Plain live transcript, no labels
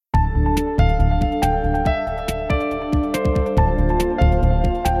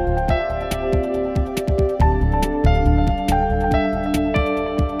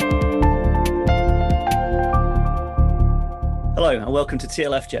and welcome to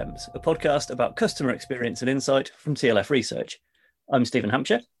TLF Gems, a podcast about customer experience and insight from TLF Research. I'm Stephen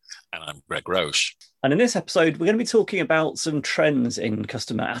Hampshire. And I'm Greg Roche. And in this episode, we're going to be talking about some trends in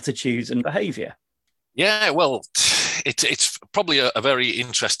customer attitudes and behaviour. Yeah, well, it's probably a very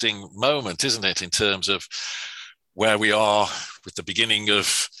interesting moment, isn't it, in terms of where we are with the beginning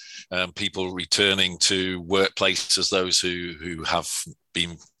of people returning to workplaces, those who have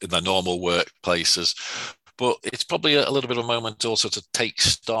been in their normal workplaces. But it's probably a little bit of a moment also to take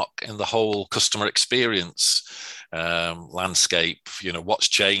stock in the whole customer experience landscape. You know, what's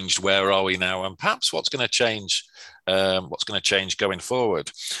changed, where are we now, and perhaps what's going to change going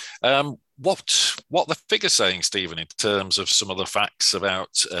forward. What the figures saying, Stephen, in terms of some of the facts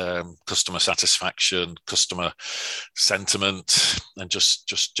about customer satisfaction, customer sentiment, and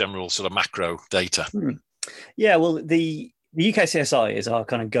just general sort of macro data? Yeah, well, the UKCSI is our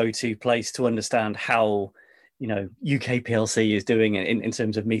kind of go-to place to understand how, you know, UK PLC is doing in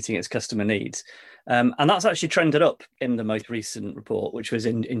terms of meeting its customer needs. And that's actually trended up in the most recent report, which was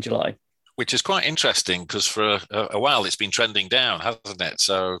in July. Which is quite interesting because for a while it's been trending down, hasn't it?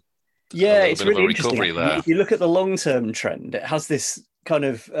 So yeah, it's really interesting. There. If you look at the long-term trend, it has this kind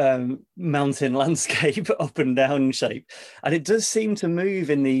of mountain landscape, up and down shape, and it does seem to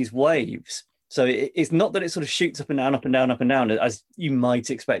move in these waves. So it's not that it sort of shoots up and down, up and down, up and down, as you might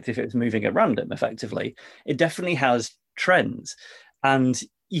expect if it was moving at random, effectively. It definitely has trends. And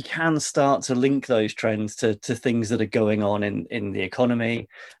you can start to link those trends to things that are going on in the economy,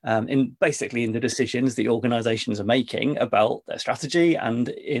 in the decisions the organizations are making about their strategy and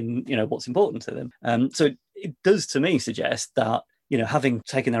in, you know, what's important to them. So it does, to me, suggest that, you know, having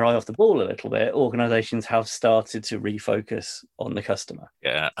taken their eye off the ball a little bit, organizations have started to refocus on the customer.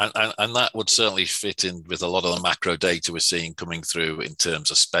 Yeah, and that would certainly fit in with a lot of the macro data we're seeing coming through in terms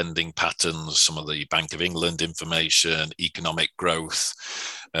of spending patterns, some of the Bank of England information, economic growth.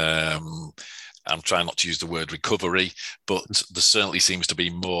 I'm trying not to use the word recovery, but there certainly seems to be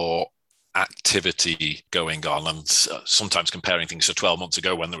more activity going on, and sometimes comparing things to 12 months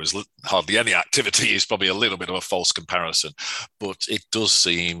ago when there was hardly any activity is probably a little bit of a false comparison, but it does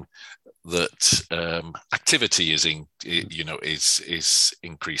seem that activity is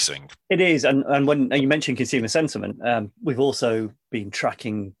increasing. It is, and when you mentioned consumer sentiment, we've also been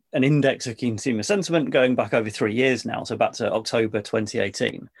tracking an index of consumer sentiment going back over 3 years now, so back to October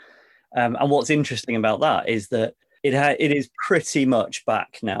 2018. And what's interesting about that is that it is pretty much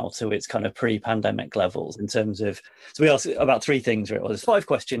back now to its kind of pre-pandemic levels in terms of, so we asked about three things, right? Well, there's 5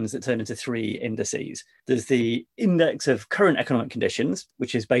 questions that turn into 3 indices. There's the index of current economic conditions,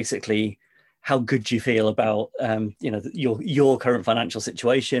 which is basically how good you feel about your current financial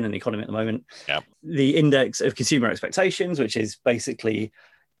situation and the economy at the moment. Yep. The index of consumer expectations, which is basically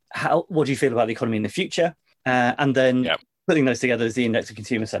what do you feel about the economy in the future? And then putting those together is the index of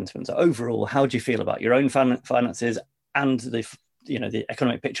consumer sentiment. So overall, how do you feel about your own finances and the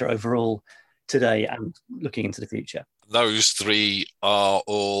economic picture overall today and looking into the future? Those 3 are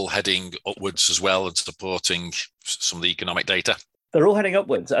all heading upwards as well and supporting some of the economic data. They're all heading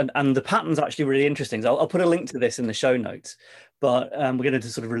upwards, and the pattern's actually really interesting. So I'll put a link to this in the show notes, but we're going to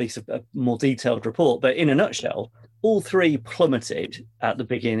sort of release a more detailed report. But in a nutshell, all 3 plummeted at the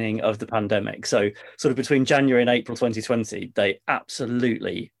beginning of the pandemic. So sort of between January and April 2020, they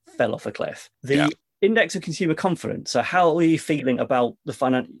absolutely fell off a cliff. The index of consumer confidence, so how are you feeling about the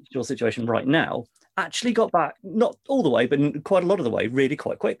financial situation right now, actually got back, not all the way, but quite a lot of the way, really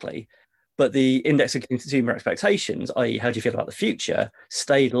quite quickly. But the index of consumer expectations, i.e. how do you feel about the future,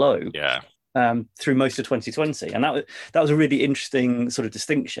 stayed low through most of 2020. And that was a really interesting sort of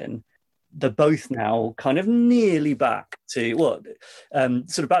distinction. They're both now kind of nearly back to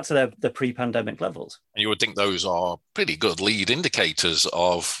back to their pre-pandemic levels. And you would think those are pretty good lead indicators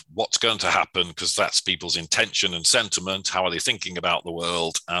of what's going to happen, because that's people's intention and sentiment. How are they thinking about the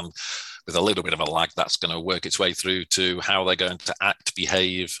world? And with a little bit of a lag, that's going to work its way through to how they're going to act,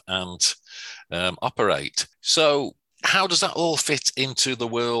 behave, and operate. So how does that all fit into the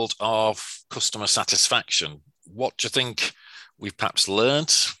world of customer satisfaction? What do you think we've perhaps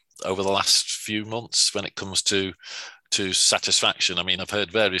learned over the last few months when it comes to satisfaction? I mean, I've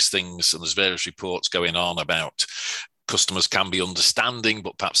heard various things, and there's various reports going on about customers can be understanding,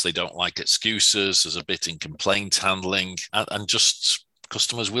 but perhaps they don't like excuses. There's a bit in complaint handling, and just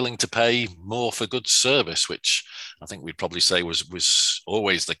customers willing to pay more for good service, which I think we'd probably say was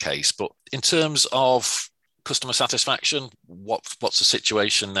always the case. But in terms of customer satisfaction, what's the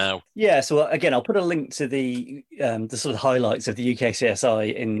situation now? Yeah, so again, I'll put a link to the sort of highlights of the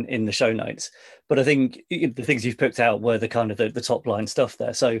UKCSI in the show notes. But I think the things you've picked out were the kind of the top line stuff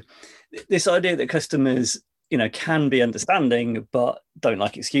there. So this idea that customers can be understanding, but don't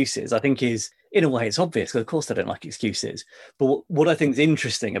like excuses, I think is, in a way, it's obvious, because of course they don't like excuses. But what I think is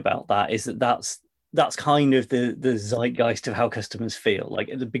interesting about that is that's kind of the zeitgeist of how customers feel. Like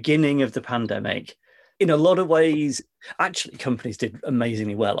at the beginning of the pandemic, in a lot of ways, actually, companies did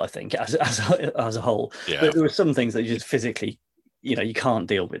amazingly well, I think, as a whole. Yeah. But there were some things that just physically, you can't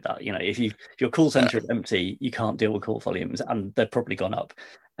deal with that. If your call center is empty, you can't deal with call volumes, and they've probably gone up.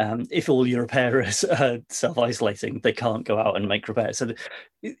 If all your repairers are self-isolating, they can't go out and make repairs. So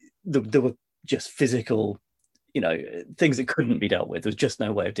there were just physical, things that couldn't be dealt with. There was just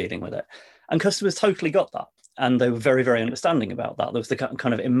no way of dealing with it. And customers totally got that. And they were very, very understanding about that. There was the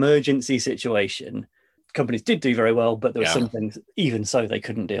kind of emergency situation. Companies did do very well, but there were some things, even so, they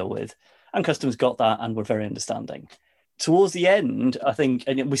couldn't deal with. And customers got that and were very understanding. Towards the end, I think,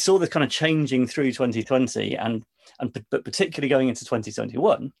 and we saw this kind of changing through 2020 but particularly going into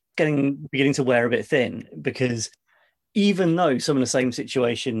 2021, beginning to wear a bit thin, because even though some of the same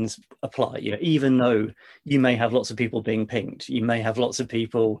situations apply, even though you may have lots of people being pinged, you may have lots of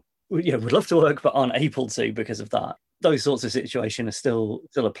people, would love to work but aren't able to because of that. Those sorts of situations still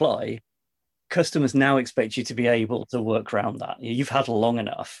apply. Customers now expect you to be able to work around that. You've had long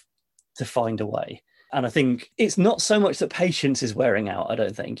enough to find a way. And I think it's not so much that patience is wearing out, I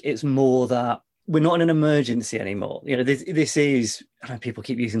don't think. It's more that we're not in an emergency anymore. This is, I know people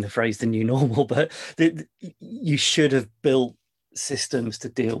keep using the phrase the new normal, but you should have built systems to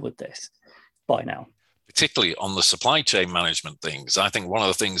deal with this by now. Particularly on the supply chain management things. I think one of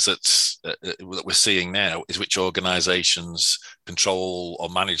the things that we're seeing now is which organizations control or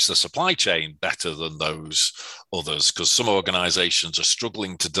manage the supply chain better than those others, because some organizations are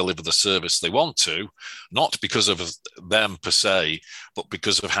struggling to deliver the service they want to, not because of them per se, but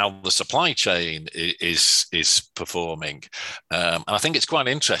because of how the supply chain is performing. And I think it's quite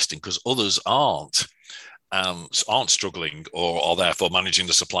interesting because others aren't struggling or are therefore managing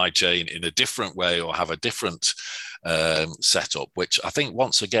the supply chain in a different way or have a different setup, which I think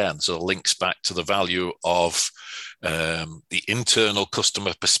once again sort of links back to the value of the internal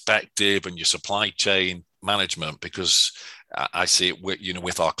customer perspective and your supply chain management, because I see it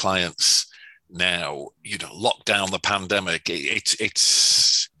with our clients now, lock down the pandemic.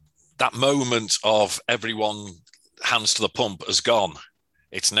 It's that moment of everyone hands to the pump has gone.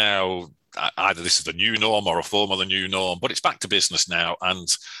 It's now either this is the new norm or a form of the new norm, but it's back to business now. And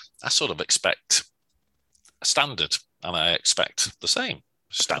I sort of expect a standard, and I expect the same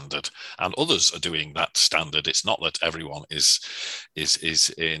standard, and others are doing that standard. It's not that everyone is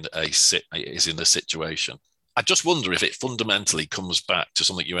in a situation. I just wonder if it fundamentally comes back to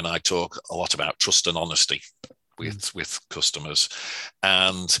something you and I talk a lot about: trust and honesty with customers,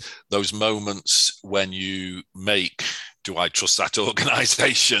 and those moments when you make, do I trust that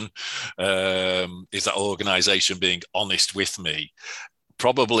organization? Is that organization being honest with me?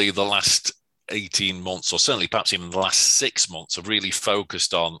 Probably the last 18 months, or certainly perhaps even the last 6 months, have really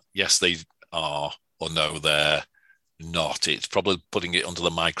focused on, yes, they are, or no, they're not. It's probably putting it under the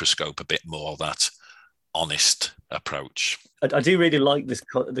microscope a bit more, that honest approach. I do really like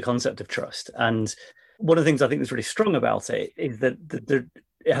the concept of trust. And one of the things I think that's really strong about it is that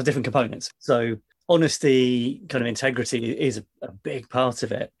it has different components. So honesty, kind of integrity is a big part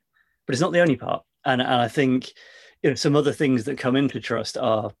of it, but it's not the only part. And I think some other things that come into trust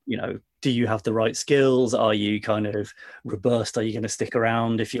are, do you have the right skills? Are you kind of robust? Are you going to stick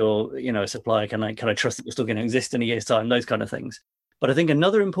around if you're, a supplier? Can I trust that you're still going to exist in a year's time? Those kind of things. But I think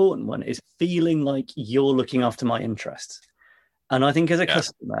another important one is feeling like you're looking after my interests. And I think as a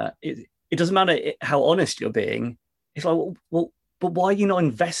customer, it doesn't matter how honest you're being. It's like, well, but why are you not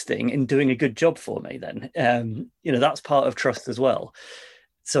investing in doing a good job for me then? That's part of trust as well.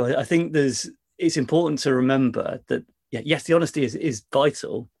 So I think it's important to remember that, yes, the honesty is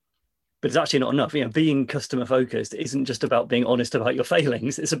vital, but it's actually not enough. Being customer focused isn't just about being honest about your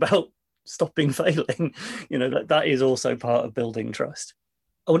failings. It's about stopping failing. That is also part of building trust.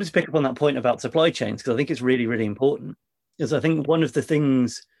 I wanted to pick up on that point about supply chains, because I think it's really, really important. Because I think one of the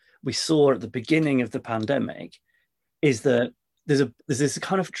things we saw at the beginning of the pandemic is that there's this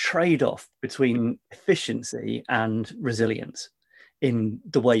kind of trade-off between efficiency and resilience in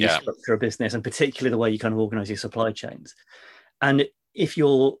the way you structure a business, and particularly the way you kind of organize your supply chains. And if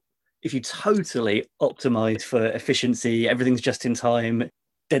you totally optimize for efficiency, everything's just in time,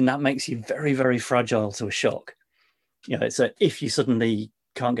 then that makes you very, very fragile to a shock. So if you suddenly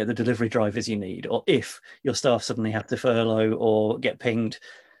can't get the delivery drivers you need, or if your staff suddenly have to furlough or get pinged,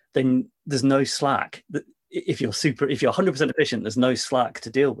 then there's no slack. If you're 100% efficient, there's no slack to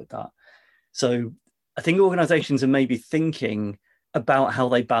deal with that. So I think organizations are maybe thinking about how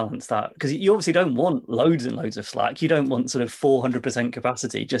they balance that, because you obviously don't want loads and loads of slack. You don't want sort of 400%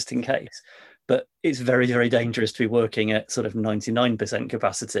 capacity just in case, but it's very, very dangerous to be working at sort of 99%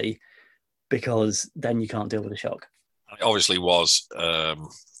 capacity, because then you can't deal with the shock. It obviously was an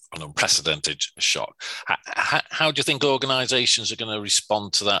unprecedented shock. How do you think organisations are going to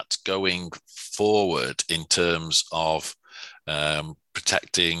respond to that going forward in terms of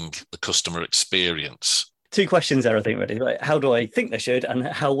protecting the customer experience? Two questions there, I think, really. Like, how do I think they should, and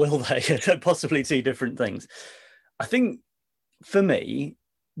how will they? Possibly two different things. I think for me,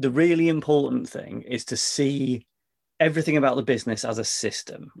 the really important thing is to see everything about the business as a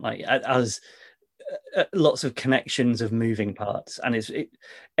system, like as lots of connections of moving parts. And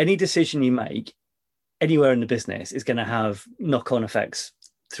any decision you make anywhere in the business is going to have knock-on effects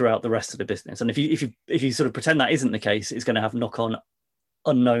throughout the rest of the business. And if you sort of pretend that isn't the case, it's going to have knock-on,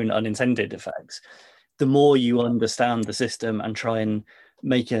 unknown, unintended effects. The more you understand the system and try and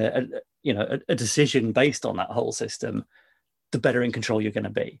make a decision based on that whole system, the better in control you're going to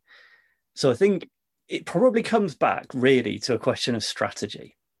be. So I think it probably comes back really to a question of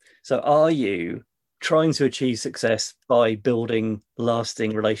strategy. So are you trying to achieve success by building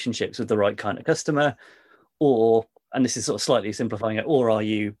lasting relationships with the right kind of customer, or, and this is sort of slightly simplifying it, or are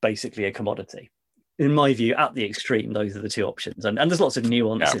you basically a commodity? In my view, at the extreme, those are the two options. And there's lots of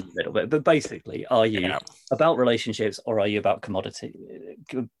nuance in a little bit, but basically, are you about relationships, or are you about commodity,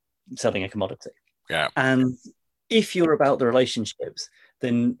 selling a commodity? Yeah. And if you're about the relationships,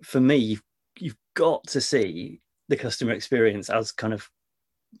 then for me, you've got to see the customer experience as kind of,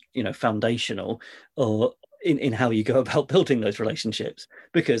 foundational, or in how you go about building those relationships,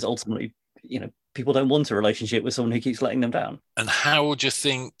 because ultimately, people don't want a relationship with someone who keeps letting them down. And how would you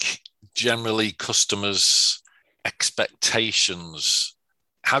think generally customers' expectations,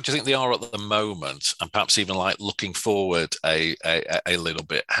 how do you think they are at the moment, and perhaps even like looking forward a little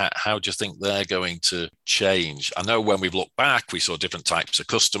bit, how do you think they're going to change? I know when we've looked back, we saw different types of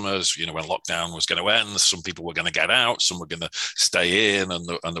customers. When lockdown was going to end, some people were going to get out, some were going to stay in,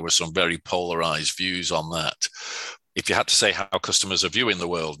 and there were some very polarized views on that. If you had to say how customers are viewing the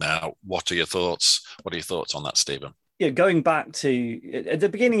world now, what are your thoughts? What are your thoughts on that, Stephen? Yeah, going back to at the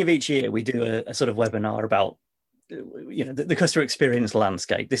beginning of each year, we do a sort of webinar about the customer experience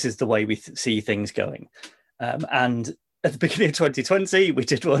landscape. This is the way we see things going. And at the beginning of 2020, we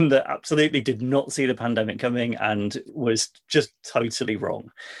did one that absolutely did not see the pandemic coming and was just totally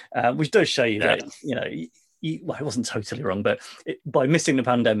wrong, which does show you that, well, it wasn't totally wrong, but by missing the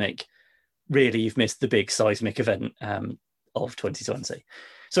pandemic, really, you've missed the big seismic event of 2020.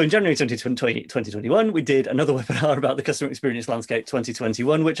 So in January 2021, we did another webinar about the customer experience landscape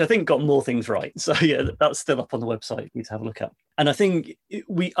 2021, which I think got more things right. So yeah, that's still up on the website for you to have a look at. And I think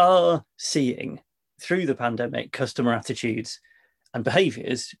we are seeing through the pandemic customer attitudes and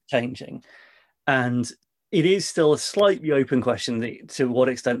behaviours changing. And it is still a slightly open question to what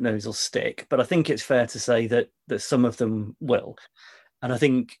extent those will stick. But I think it's fair to say that some of them will. And I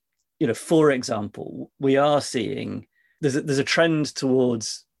think, for example, we are seeing there's a trend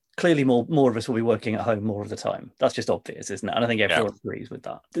towards, clearly more of us will be working at home more of the time. That's just obvious, isn't it? And I think everyone agrees with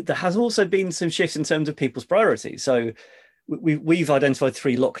that. There has also been some shifts in terms of people's priorities. So we've identified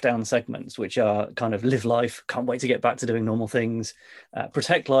 3 lockdown segments, which are kind of live life, can't wait to get back to doing normal things,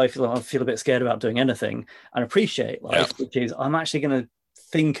 protect life, I feel a bit scared about doing anything, and appreciate life, which is I'm actually going to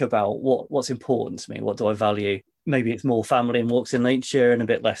think about what's important to me, what do I value. Maybe it's more family and walks in nature and a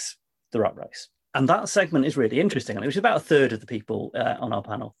bit less the rat race. And that segment is really interesting, which is about a third of the people on our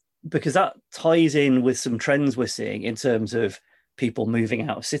panel, because that ties in with some trends we're seeing in terms of people moving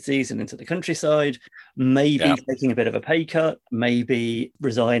out of cities and into the countryside, maybe taking a bit of a pay cut, maybe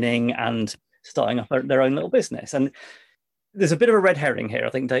resigning and starting up their own little business. And there's a bit of a red herring here, I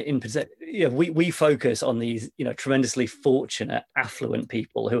think. We focus on these, tremendously fortunate, affluent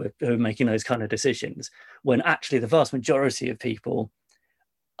people who are making those kind of decisions, when actually the vast majority of people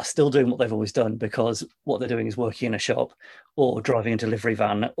are still doing what they've always done, because what they're doing is working in a shop or driving a delivery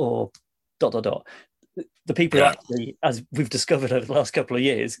van or ... The people who actually, as we've discovered over the last couple of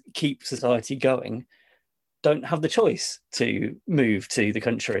years, keep society going, don't have the choice to move to the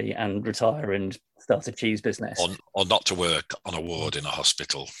country and retire and start a cheese business. Or not to work on a ward in a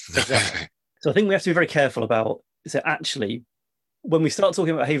hospital. Exactly. So I think we have to be very careful about, so actually, when we start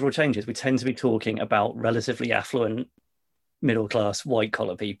talking about behavioural changes, we tend to be talking about relatively affluent, middle-class,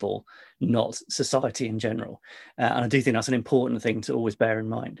 white-collar people, not society in general. And I do think that's an important thing to always bear in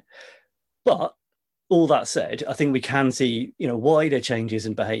mind. But all that said, I think we can see, wider changes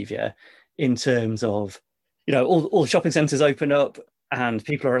in behaviour in terms of, all shopping centres open up and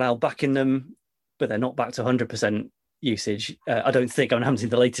people are allowed back in them, but they're not back to 100% usage. I don't think, I haven't seen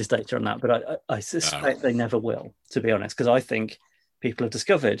the latest data on that, but I suspect they never will, to be honest, because I think people have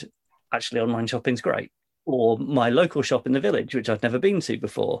discovered actually online shopping's great. Or my local shop in the village, which I'd never been to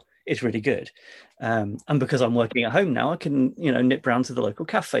before, is really good. And because I'm working at home now, I can, nip round to the local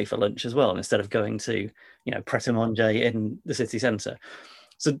cafe for lunch as well, instead of going to, Pret a Manger in the city centre.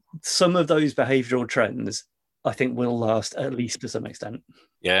 So some of those behavioural trends, I think, will last at least to some extent.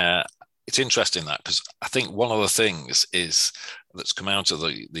 Yeah, it's interesting that, because I think one of the things that's come out of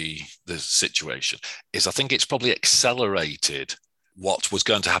the situation is I think it's probably accelerated what was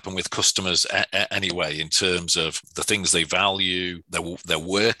going to happen with customers anyway, in terms of the things they value, their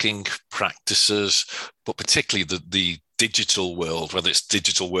working practices, but particularly the digital world, whether it's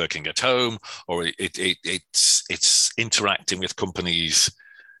digital working at home or it's interacting with companies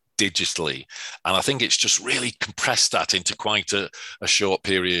digitally. And I think it's just really compressed that into quite a short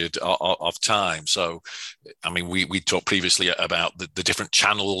period of time. So, I mean, we talked previously about the different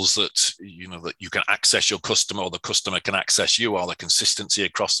channels that you can access your customer, or the customer can access you. Are the consistency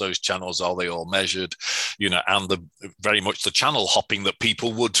across those channels, are they all measured? And very much the channel hopping that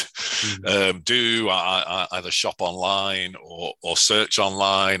people would do, either shop online or search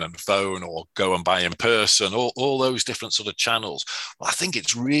online and phone, or go and buy in person, all those different sort of channels. Well, I think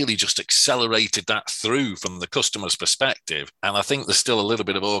it's really just accelerated that through from the customer's perspective. And I think there's still a little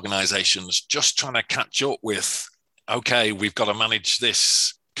bit of organizations just trying to catch up with, okay, we've got to manage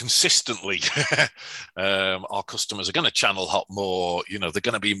this consistently. Our customers are going to channel hop more, they're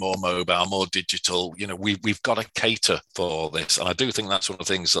going to be more mobile, more digital. We've got to cater for this. And I do think that's one of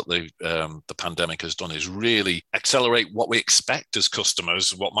the things that the pandemic has done, is really accelerate what we expect as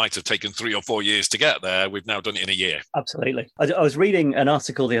customers. What might have taken 3 or 4 years to get there, we've now done it in a year. Absolutely. I was reading an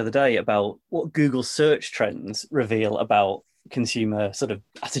article the other day about what Google search trends reveal about consumer sort of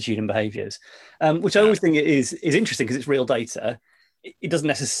attitude and behaviors, which I always think is interesting, because it's real data. It doesn't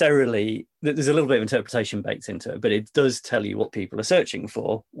necessarily, there's a little bit of interpretation baked into it, but it does tell you what people are searching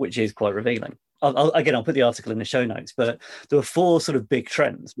for, which is quite revealing. I'll put the article in the show notes, but there are 4 sort of big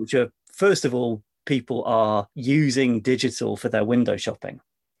trends, which are, first of all, people are using digital for their window shopping.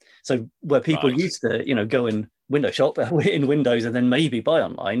 So where people used to, go and window shop in Windows and then maybe buy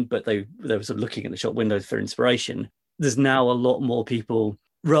online, but they were sort of looking at the shop windows for inspiration. There's now a lot more people,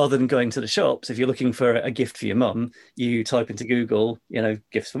 rather than going to the shops, if you're looking for a gift for your mum, you type into Google,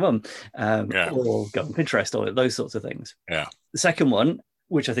 gifts for mum, or go on Pinterest, or those sorts of things. Yeah. The second one,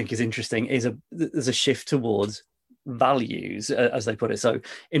 which I think is interesting, is there's a shift towards values, as they put it. So,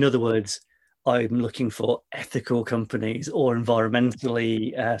 in other words, I'm looking for ethical companies or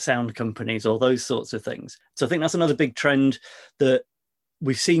environmentally sound companies, or those sorts of things. So I think that's another big trend that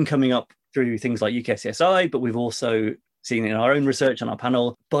we've seen coming up through things like UKCSI, but we've also seen in our own research on our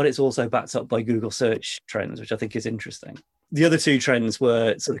panel, but it's also backed up by Google search trends, which I think is interesting. The other 2 trends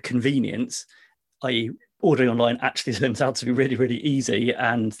were sort of convenience, i.e. ordering online actually turns out to be really, really easy,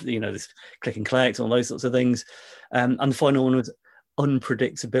 and this click and collect, all those sorts of things. And the final one was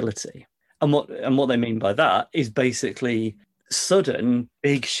unpredictability. And what they mean by that is basically sudden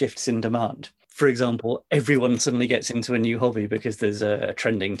big shifts in demand. For example, everyone suddenly gets into a new hobby because there's a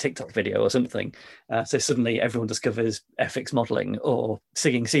trending TikTok video or something. So suddenly everyone discovers FX modeling or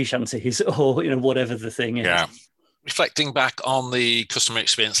singing sea shanties, or whatever the thing is. Yeah. Reflecting back on the customer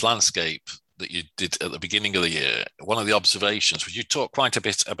experience landscape that you did at the beginning of the year, one of the observations was you talked quite a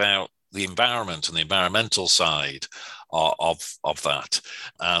bit about the environment and the environmental side of that,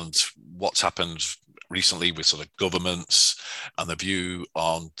 and what's happened recently with sort of governments and the view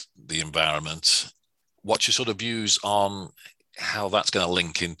on the environment. What's your sort of views on how that's going to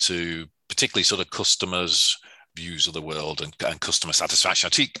link into particularly sort of customers' views of the world and customer satisfaction?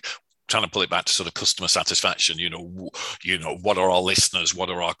 I think trying to pull it back to sort of customer satisfaction, what are our listeners, what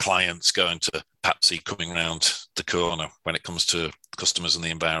are our clients going to perhaps see coming around the corner when it comes to customers and the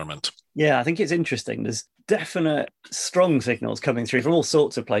environment? Yeah, I think it's interesting. There's definite strong signals coming through from all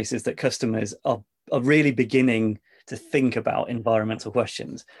sorts of places that customers are really beginning to think about environmental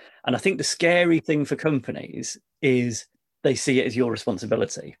questions. And I think the scary thing for companies is they see it as your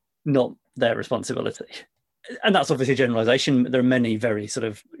responsibility, not their responsibility. And that's obviously a generalization. There are many very sort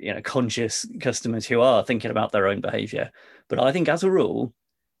of conscious customers who are thinking about their own behavior. But I think as a rule,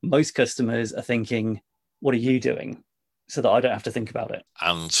 most customers are thinking, what are you doing? So that I don't have to think about it.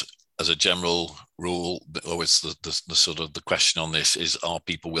 And as a general rule, always the sort of the question on this is, are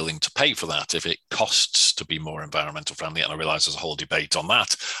people willing to pay for that if it costs to be more environmental friendly? And I realize there's a whole debate on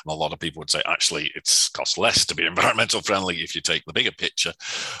that. And a lot of people would say, actually, it's costs less to be environmental friendly if you take the bigger picture.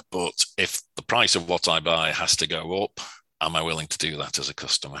 But if the price of what I buy has to go up, am I willing to do that as a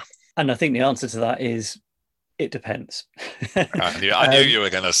customer? And I think the answer to that is it depends. I knew you were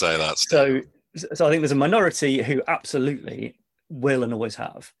going to say that. So I think there's a minority who absolutely will and always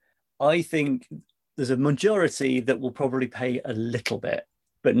have. I think there's a majority that will probably pay a little bit,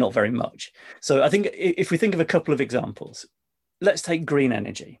 but not very much. So I think if we think of a couple of examples, let's take green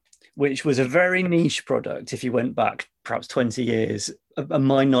energy, which was a very niche product. If you went back perhaps 20 years, a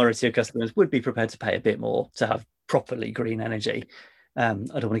minority of customers would be prepared to pay a bit more to have properly green energy. I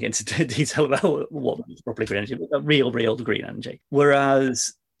don't want to get into detail about what is properly green energy, but real green energy.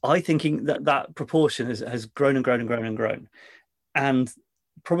 Whereas I think that proportion has grown and grown and grown and grown. And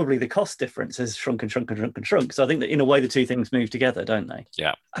probably the cost difference has shrunk and shrunk and shrunk and shrunk. So I think that in a way, the two things move together, don't they?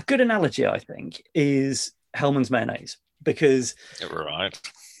 Yeah. A good analogy, I think, is Hellmann's mayonnaise, because right.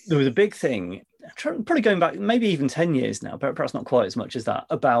 There was a big thing, probably going back maybe even 10 years now, but perhaps not quite as much as that,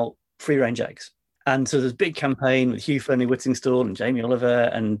 about free-range eggs. And so there's a big campaign with Hugh Fearnley-Whittingstall and Jamie Oliver,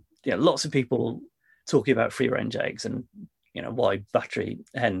 and lots of people talking about free-range eggs and why battery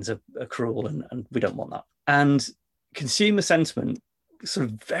hens are cruel and we don't want that. And consumer sentiment sort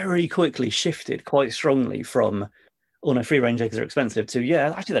of very quickly shifted quite strongly from, oh no, free-range eggs are expensive, to,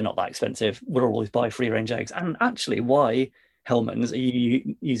 yeah, actually they're not that expensive. We'll always buy free-range eggs. And actually, why, Hellmann's, are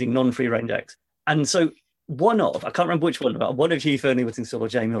you using non-free-range eggs? And so I can't remember which one, but one of Hugh Fearnley-Whittingstall or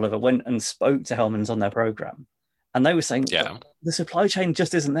Jamie Oliver went and spoke to Hellmann's on their programme. And they were saying, the supply chain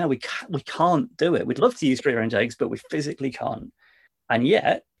just isn't there. We can't do it. We'd love to use free-range eggs, but we physically can't. And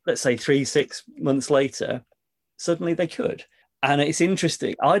yet, let's say 3-6 months later, suddenly they could. And it's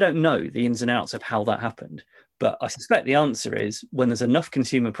interesting. I don't know the ins and outs of how that happened, but I suspect the answer is when there's enough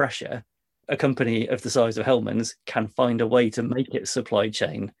consumer pressure, a company of the size of Hellmann's can find a way to make its supply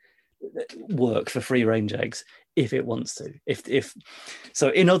chain work for free-range eggs if it wants to. If so,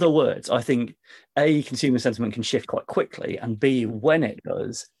 in other words, I think A, consumer sentiment can shift quite quickly, and B, when it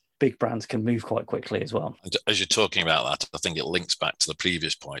does, big brands can move quite quickly as well. As you're talking about that, I think it links back to the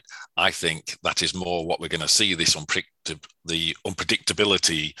previous point. I think that is more what we're going to see, this the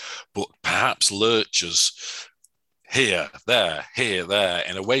unpredictability, but perhaps lurches here, there,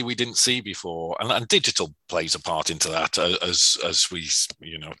 in a way we didn't see before, and digital plays a part into that as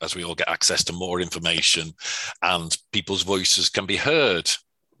we all get access to more information, and people's voices can be heard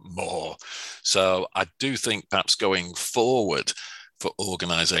more. So I do think perhaps going forward for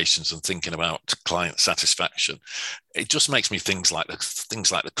organizations and thinking about client satisfaction, it just makes me things like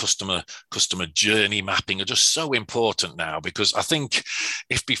the customer journey mapping are just so important now, because I think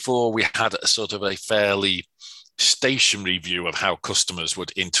if before we had a sort of a fairly stationary view of how customers would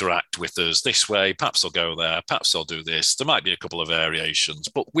interact with us, this way, perhaps they'll go there, perhaps they'll do this, there might be a couple of variations,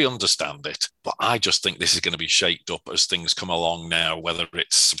 but we understand it. But I just think this is going to be shaped up as things come along now, whether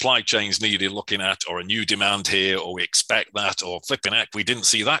it's supply chains needed looking at, or a new demand here, or we expect that, or flipping heck, we didn't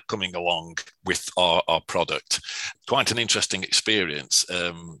see that coming along with our product. Quite an interesting experience.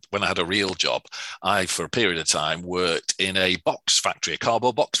 When I had a real job, I, for a period of time, worked in a box factory, a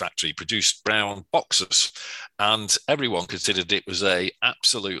cardboard box factory, produced brown boxes. And everyone considered it was a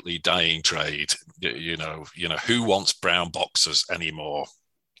absolutely dying trade. You know, who wants brown boxes anymore?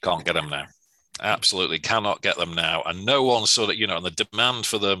 Can't get them now. Absolutely cannot get them now. And no one sort of, and the demand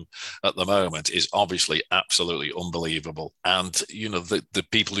for them at the moment is obviously absolutely unbelievable. And, the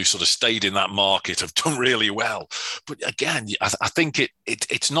people who sort of stayed in that market have done really well. But again, I think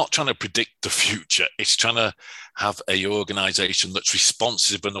it's not trying to predict the future. It's trying to have a organization that's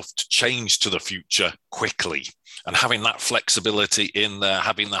responsive enough to change to the future quickly. And having that flexibility in there,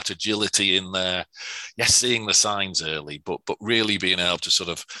 having that agility in there, yes, seeing the signs early, but really being able to sort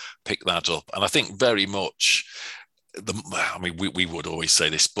of pick that up. And I think very much, we would always say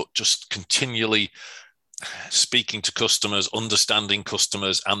this, but just continually speaking to customers, understanding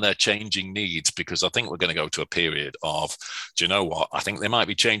customers and their changing needs, because I think we're going to go to a period of, do you know what? I think they might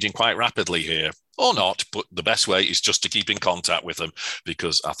be changing quite rapidly here, or not, but the best way is just to keep in contact with them,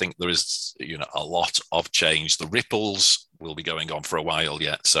 because I think there is, a lot of change. The ripples will be going on for a while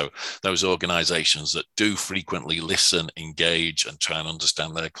yet. So those organizations that do frequently listen, engage, and try and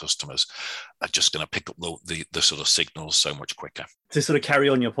understand their customers are just going to pick up the sort of signals so much quicker. To sort of carry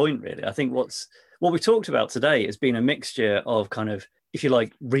on your point, really, I think what we've talked about today has been a mixture of kind of, if you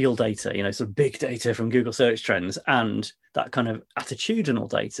like, real data, sort of big data from Google search trends, and that kind of attitudinal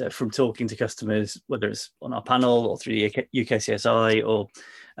data from talking to customers, whether it's on our panel or through UKCSI or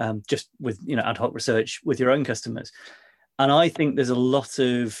just with, ad hoc research with your own customers. And I think there's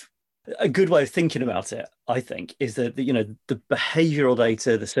a good way of thinking about it, I think, is that, the behavioral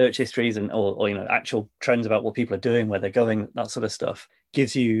data, the search histories or actual trends about what people are doing, where they're going, that sort of stuff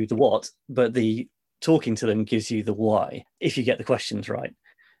gives you the what, but the talking to them gives you the why, if you get the questions right.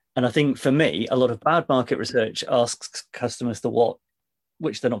 And I think for me, a lot of bad market research asks customers the what,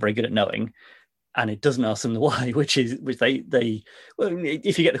 which they're not very good at knowing, and it doesn't ask them the why, which they well,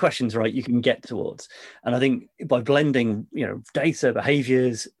 if you get the questions right, you can get towards. And I think by blending, data,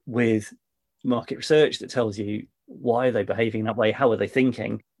 behaviors with market research that tells you why are they behaving that way, how are they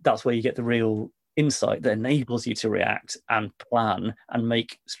thinking, that's where you get the real insight that enables you to react and plan and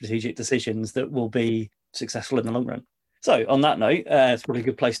make strategic decisions that will be successful in the long run. So on that note, it's probably a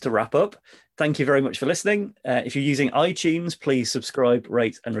good place to wrap up. Thank you very much for listening. If you're using iTunes, please subscribe,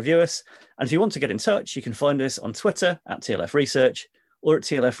 rate, and review us. And if you want to get in touch, you can find us on Twitter @TLF Research or at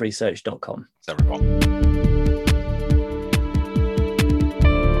tlfresearch.com. Everyone.